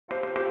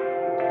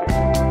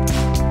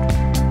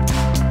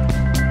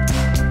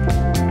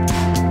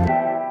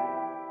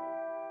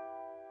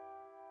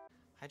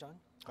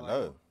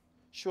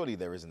Surely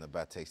there isn't a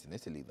bad taste in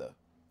Italy, though.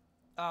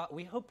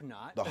 We hope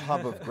not. The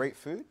hub of great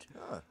food?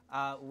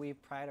 We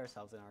pride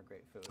ourselves in our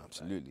great food.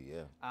 Absolutely,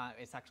 yeah.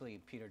 It's actually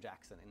Peter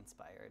Jackson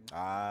inspired.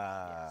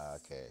 Ah,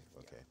 Yes. okay,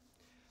 okay.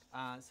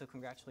 Yeah. So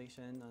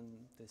congratulations on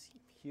this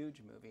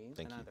huge movie.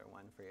 Thank you. Another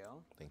one for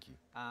you. Thank you.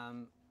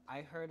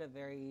 I heard a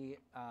very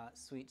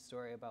sweet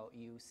story about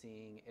you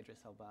seeing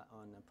Idris Elba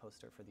on a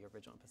poster for the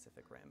original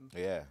Pacific Rim.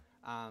 Yeah.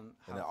 How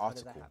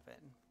did that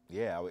happen?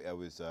 Yeah, I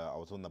was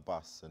on the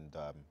bus, and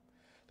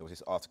there was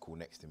this article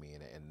next to me,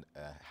 and it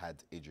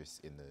had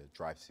Idris in the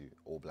drive suit,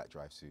 all black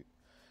drive suit,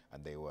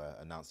 and they were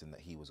announcing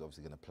that he was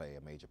obviously going to play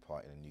a major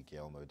part in a new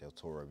Guillermo del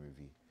Toro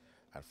movie.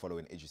 And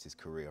following Idris's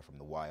career from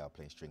The Wire,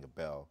 playing Stringer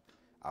Bell,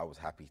 I was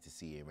happy to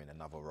see him in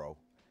another role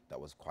that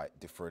was quite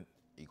different.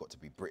 He got to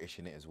be British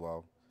in it as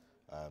well.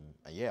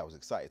 And yeah, I was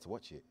excited to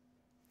watch it.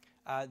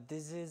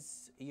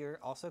 You're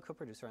also a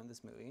co-producer on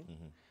this movie.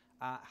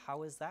 Mm-hmm.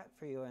 How is that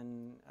for you?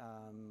 And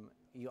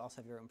you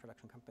also have your own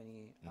production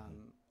company.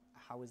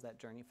 How is that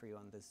journey for you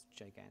on this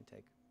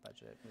gigantic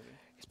budget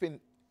movie?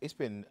 It's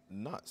been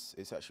nuts.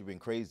 It's actually been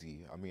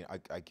crazy. I mean,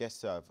 I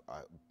guess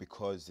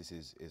because this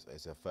is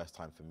a first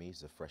time for me,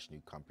 it's a fresh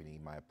new company,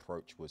 my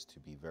approach was to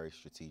be very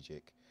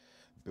strategic,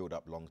 build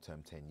up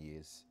long-term 10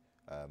 years,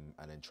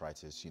 and then try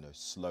to,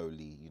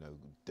 slowly,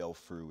 delve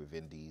through with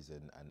indies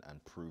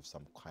and prove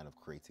some kind of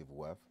creative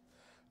worth.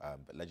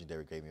 But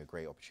Legendary gave me a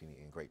great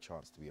opportunity and great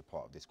chance to be a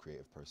part of this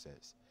creative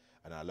process.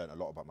 And I learned a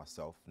lot about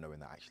myself, knowing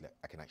that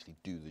I can actually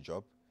do the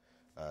job,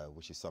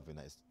 which is something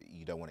that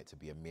you don't want it to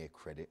be a mere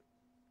credit.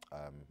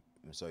 And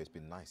so it's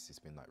been nice. It's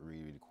been like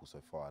really, really cool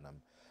so far, and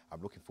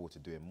I'm looking forward to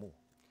doing more.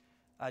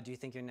 Do you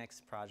think your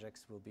next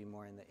projects will be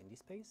more in the indie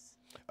space?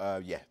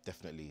 Yeah,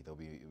 definitely.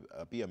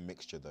 There'll be a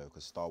mixture though,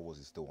 because Star Wars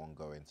is still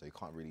ongoing, so you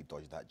can't really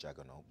dodge that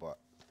juggernaut. But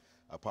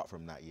apart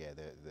from that, yeah,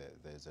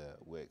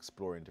 we're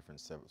exploring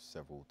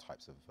several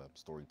types of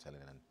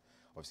storytelling, and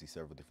obviously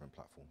several different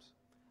platforms.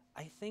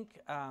 I think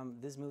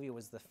this movie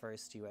was the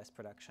first U.S.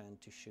 production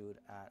to shoot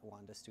at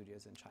Wanda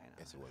Studios in China.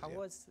 Yes, it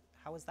was.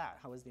 How was that?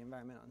 How was the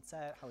environment on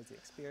set? How was the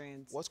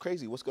experience? What's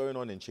crazy, what's going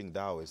on in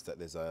Qingdao is that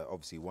there's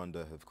obviously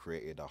Wanda have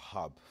created a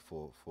hub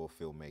for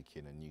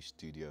filmmaking, a new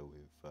studio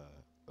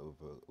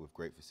with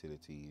great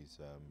facilities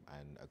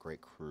and a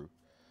great crew.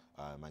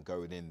 And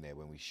going in there,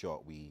 when we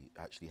shot, we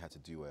actually had to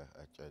do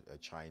a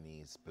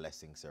Chinese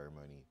blessing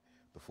ceremony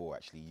before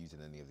actually using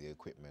any of the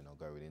equipment or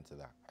going into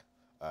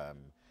that.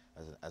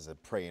 As a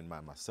praying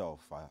man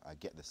myself, I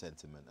get the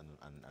sentiment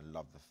and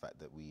love the fact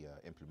that we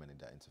implemented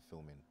that into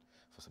filming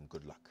for some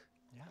good luck.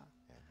 Yeah.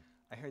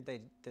 I heard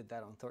they did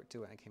that on Thor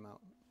 2 when it came out.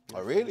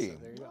 Oh, really? So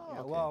there you go. Oh, yeah,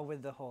 okay. Well,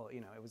 with the whole,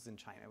 it was in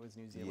China, it was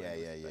New Zealand.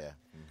 Yeah.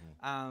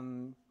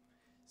 Mm-hmm.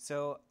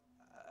 So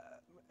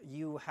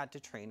you had to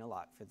train a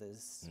lot for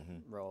this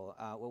role.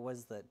 What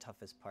was the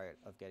toughest part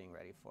of getting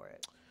ready for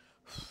it?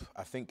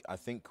 I think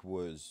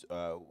was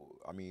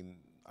I mean,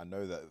 I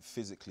know that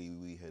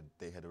physically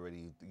they had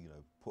already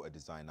put a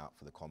design out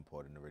for the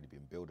compod and already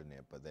been building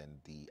it, but then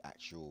the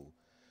actual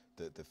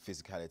the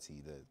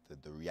physicality,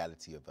 the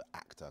reality of an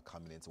actor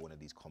coming into one of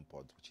these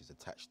compods, which is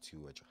attached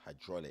to a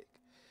hydraulic,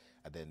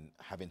 and then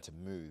having to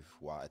move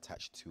while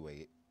attached to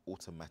a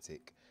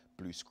automatic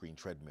blue screen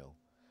treadmill,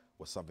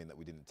 was something that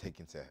we didn't take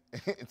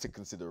into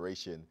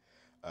consideration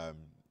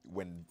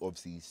when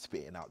obviously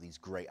spitting out these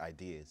great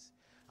ideas.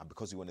 And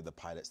because we wanted the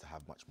pilots to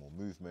have much more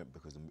movement,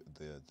 because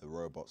the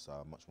robots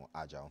are much more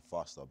agile and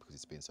faster because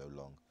it's been so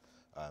long,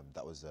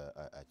 that was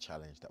a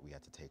challenge that we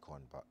had to take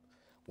on. But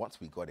once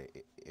we got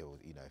it, it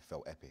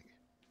felt epic.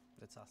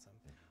 That's awesome.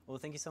 Well,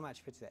 thank you so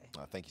much for today.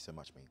 Thank you so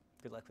much, mate.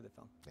 Good luck with the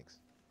film. Thanks.